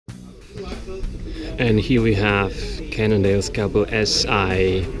And here we have Cannondale Scalpel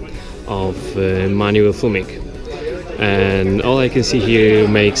SI of Manuel Fumic. And all I can see here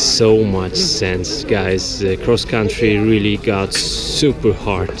makes so much sense, guys. Cross country really got super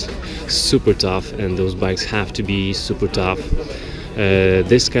hard, super tough, and those bikes have to be super tough.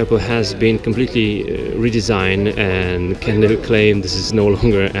 This scalpel has been completely redesigned, and can claim this is no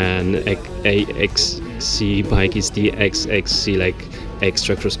longer an XXC bike, it's the XXC, like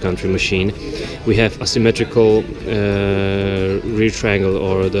extra cross-country machine. We have asymmetrical rear triangle,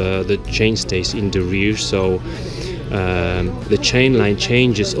 or the chain stays in the rear, so the chain line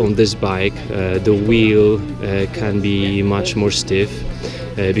changes on this bike. The wheel can be much more stiff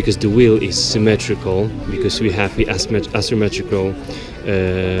because the wheel is symmetrical, because we have the asymmetrical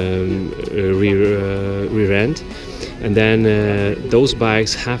rear end. And then those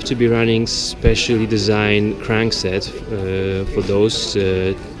bikes have to be running specially designed crankset for those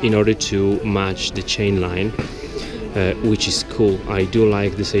in order to match the chain line, which is cool. I do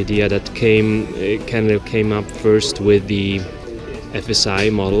like this idea that Cannondale came up first with the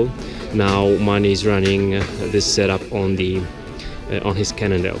FSI model. Now Mani is running this setup on his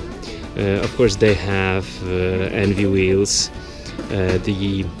Cannondale. Of course, they have NV wheels.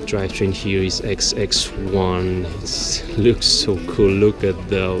 The drivetrain here is XX1. It looks so cool. Look at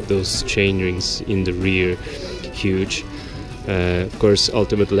those chain rings in the rear, huge. Of course,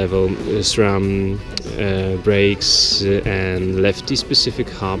 ultimate level SRAM brakes and lefty specific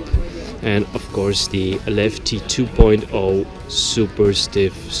hub, and of course the lefty 2.0 super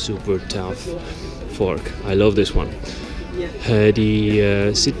stiff, super tough fork. I love this one.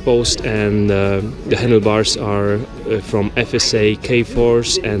 The seat post and the handlebars are from FSA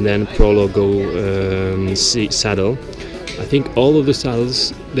K-Force and then Pro Logo saddle. I think all of the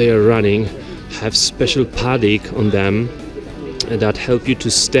saddles they are running have special padding on them that help you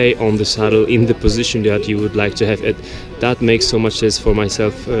to stay on the saddle in the position that you would like to have it. That makes so much sense for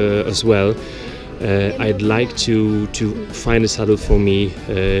myself as well. I'd like to find a saddle for me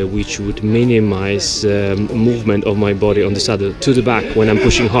which would minimize movement of my body on the saddle to the back when I'm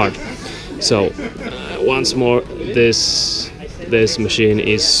pushing hard. So once more, this machine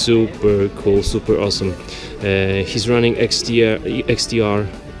is super cool, super awesome. He's running XTR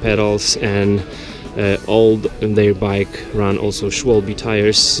pedals, and all their bike run also Schwalbe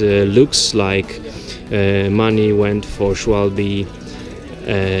tires. Looks like Mani went for Schwalbe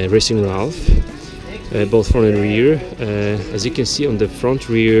Racing Ralph. Both front and rear. As you can see on the front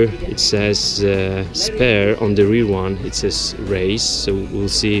rear it says spare, on the rear one it says race, so we'll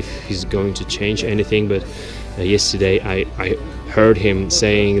see if he's going to change anything, but yesterday I heard him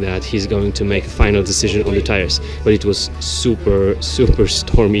saying that he's going to make a final decision on the tires, but it was super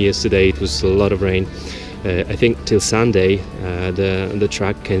stormy yesterday. It was a lot of rain. I think till Sunday the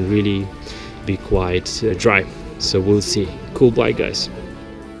track can really be quite dry, so we'll see. Cool bike, guys.